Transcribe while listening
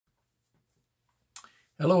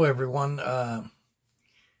Hello, everyone.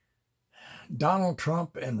 Donald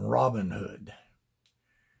Trump and Robin Hood.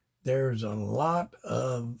 There's a lot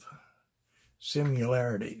of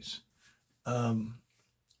similarities. In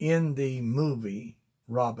the movie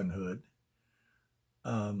Robin Hood,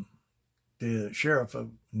 the sheriff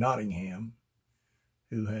of Nottingham,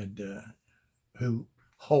 who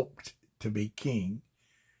hoped to be king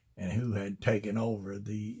and who had taken over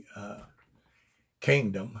the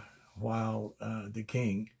kingdom while the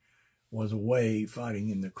king was away fighting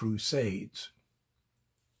in the Crusades.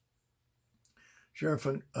 Sheriff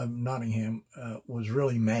of Nottingham was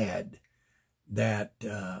really mad that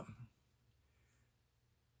the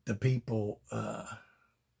people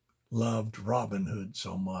loved Robin Hood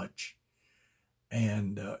so much,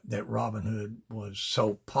 and that Robin Hood was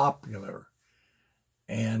so popular,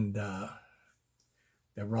 and that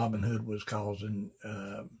Robin Hood was causing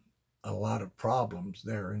a lot of problems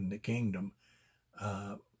there in the kingdom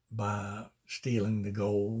by stealing the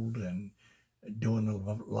gold and doing a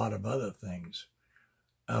lot of other things.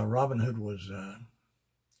 Robin Hood was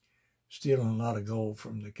stealing a lot of gold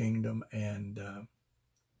from the kingdom and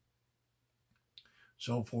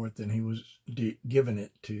so forth, and he was giving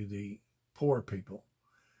it to the poor people.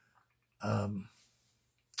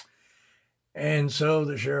 And so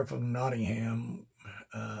the sheriff of Nottingham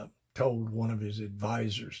told one of his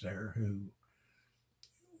advisors there, who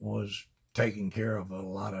was taking care of a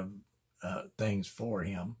lot of things for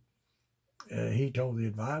him. He told the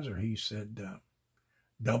advisor, he said,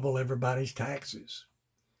 double everybody's taxes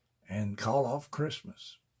and call off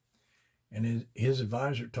Christmas. And his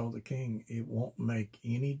advisor told the king it won't make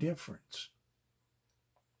any difference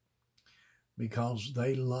because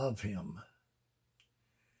they love him.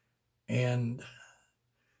 And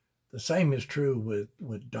the same is true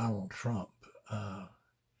with Donald Trump.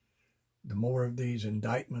 The more of these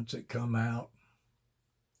indictments that come out,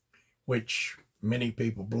 which many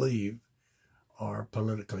people believe are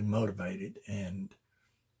politically motivated, and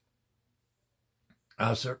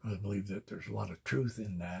I certainly believe that there's a lot of truth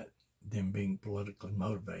in that, them being politically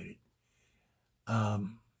motivated.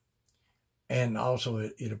 And also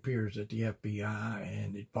it appears that the FBI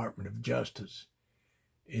and the Department of Justice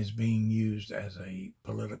is being used as a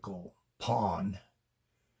political pawn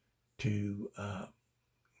to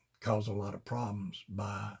cause a lot of problems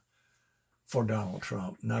for Donald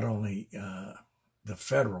Trump. Not only the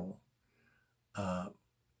federal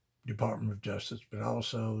Department of Justice, but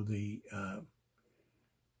also the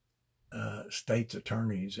state's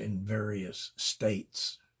attorneys in various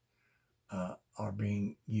states are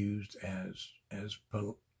being used as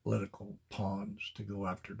political pawns to go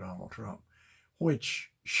after Donald Trump, which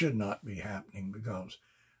should not be happening because,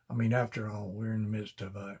 I mean, after all, we're in the midst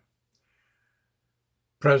of a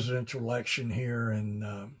presidential election here, and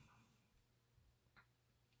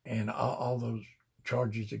all those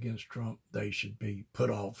charges against Trump, they should be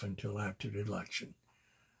put off until after the election.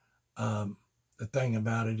 The thing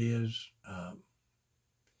about it is,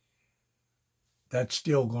 that's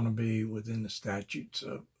still going to be within the statutes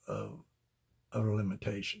of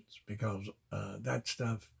limitations, because that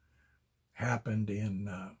stuff happened in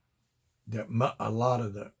a lot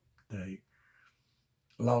of the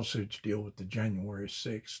lawsuits deal with the January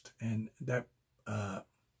 6th, and that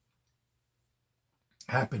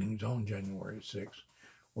happenings on January 6th,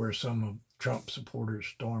 where some of Trump supporters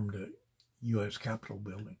stormed the U.S. Capitol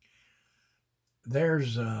building.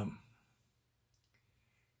 There's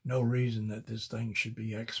no reason that this thing should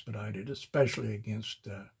be expedited, especially against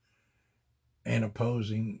an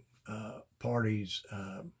opposing party's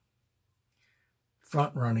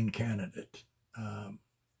front-running candidate.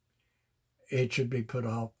 It should be put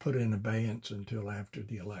in abeyance until after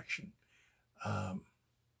the election.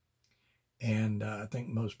 And I think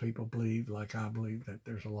most people believe, like I believe, that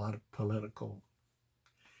there's a lot of political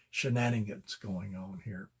shenanigans going on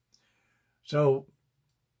here. So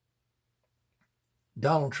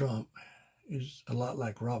Donald Trump is a lot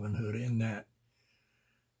like Robin Hood in that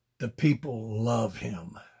the people love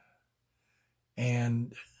him.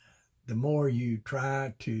 And the more you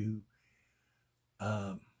try to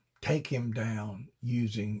take him down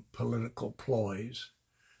using political ploys,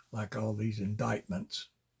 like all these indictments,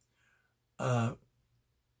 the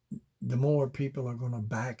more people are going to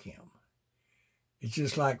back him. It's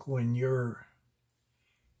just like when you're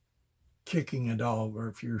kicking a dog, or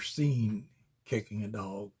if you're seen kicking a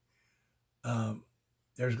dog,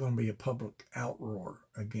 there's going to be a public outroar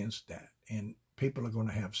against that, and people are going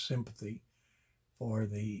to have sympathy for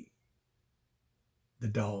the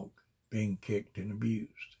dog being kicked and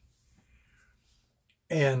abused.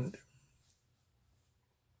 And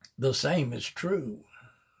the same is true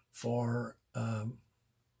for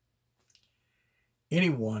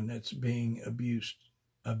anyone that's being abused,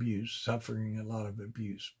 suffering a lot of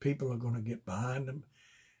abuse. People are going to get behind them.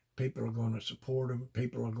 People are going to support them.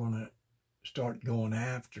 People are going to start going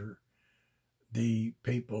after the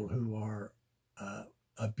people who are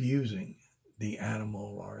abusing the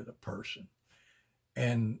animal or the person.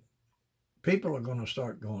 And people are going to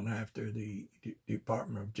start going after the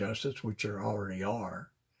Department of Justice, which they already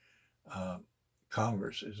are.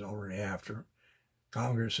 Congress is already after them.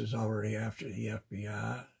 Congress is already after the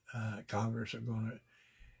FBI. Congress are going to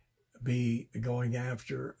be going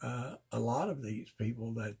after a lot of these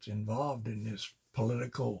people that's involved in this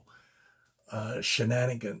political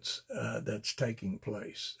shenanigans that's taking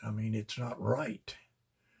place. I mean, it's not right.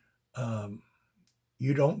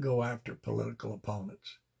 You don't go after political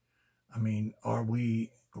opponents. I mean, are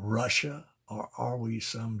we Russia or are we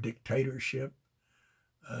some dictatorship?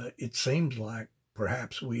 It seems like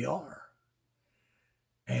perhaps we are.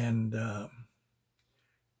 And the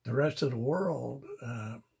rest of the world,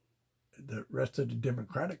 the rest of the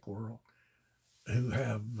democratic world, who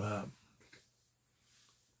have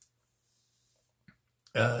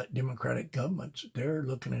democratic governments, they're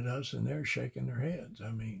looking at us and they're shaking their heads.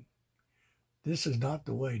 I mean, this is not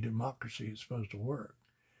the way democracy is supposed to work.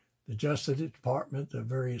 The Justice Department, the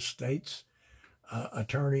various states,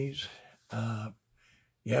 attorneys, the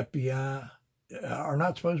FBI are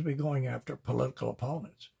not supposed to be going after political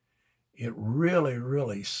opponents. It really,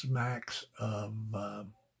 really smacks of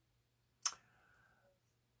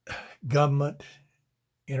government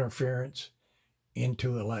interference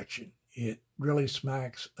into election. It really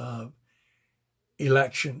smacks of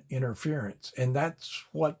election interference. And that's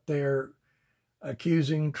what they're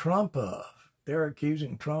accusing Trump of. They're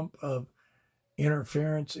accusing Trump of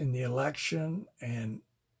interference in the election and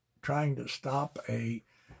trying to stop a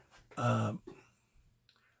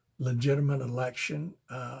legitimate election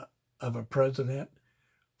of a president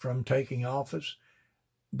from taking office.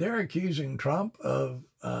 They're accusing Trump of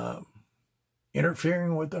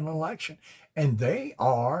interfering with an election. And they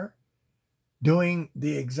are doing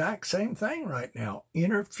the exact same thing right now,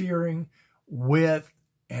 interfering with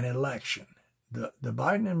an election. The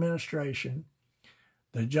Biden administration,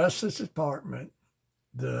 the Justice Department,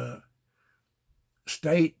 the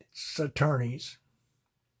state's attorneys,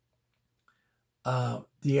 the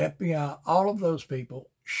FBI, all of those people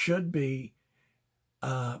should be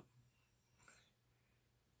brought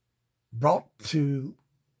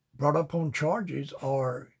up on charges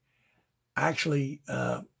or actually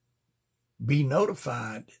be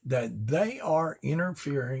notified that they are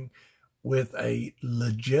interfering with a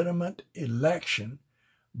legitimate election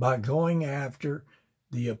by going after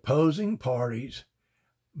the opposing party's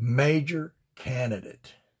major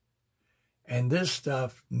candidate. And this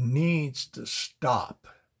stuff needs to stop.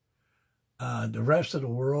 The rest of the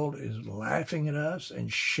world is laughing at us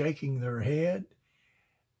and shaking their head.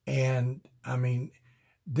 And I mean,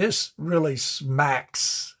 this really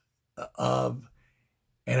smacks of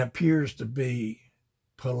and appears to be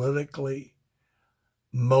politically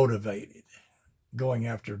motivated, going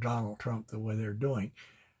after Donald Trump the way they're doing.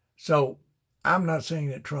 So I'm not saying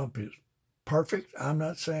that Trump is perfect. I'm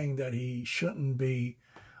not saying that he shouldn't be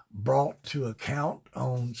brought to account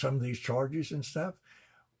on some of these charges and stuff.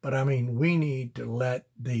 But I mean, we need to let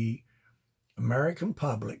the American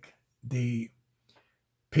public, the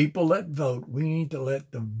people that vote, we need to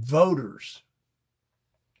let the voters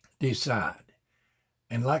decide.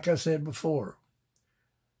 And like I said before,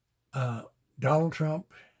 Donald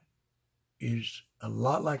Trump is a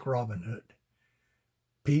lot like Robin Hood.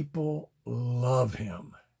 People love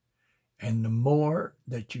him. And the more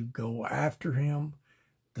that you go after him,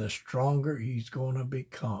 the stronger he's going to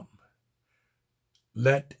become.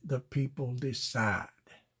 Let the people decide.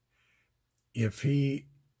 If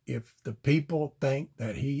the people think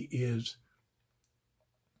that he is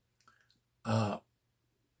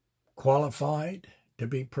qualified to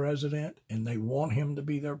be president and they want him to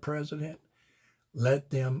be their president, let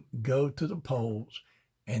them go to the polls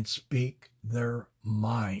and speak their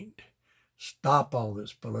mind. Stop all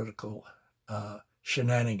this political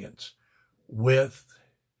shenanigans with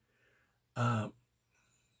all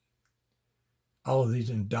of these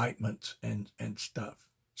indictments and stuff.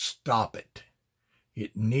 Stop it.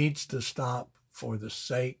 It needs to stop for the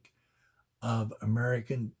sake of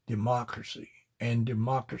American democracy and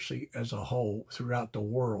democracy as a whole throughout the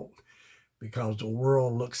world, because the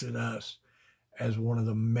world looks at us as one of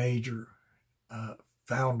the major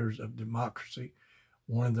founders of democracy,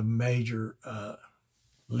 one of the major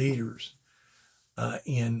leaders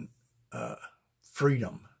in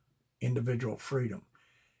freedom, individual freedom.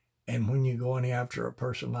 And when you're going after a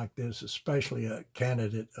person like this, especially a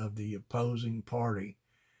candidate of the opposing party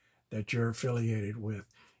that you're affiliated with,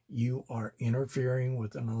 you are interfering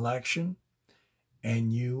with an election,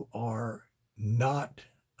 and you are not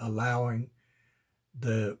allowing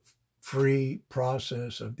the free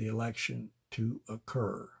process of the election to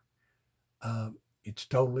occur. It's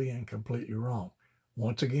totally and completely wrong.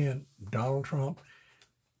 Once again, Donald Trump,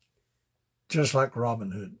 just like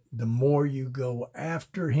Robin Hood, the more you go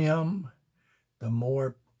after him, the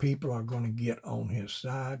more people are going to get on his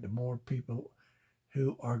side, the more people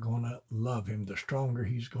who are going to love him, the stronger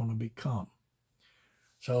he's going to become.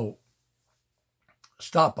 So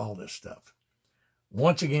stop all this stuff.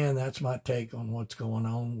 Once again, that's my take on what's going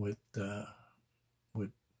on with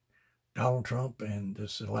Donald Trump and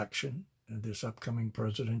this election, and this upcoming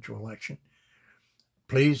presidential election.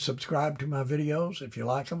 Please subscribe to my videos if you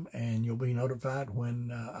like them, and you'll be notified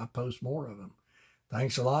when I post more of them.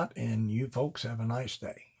 Thanks a lot, and you folks have a nice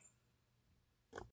day.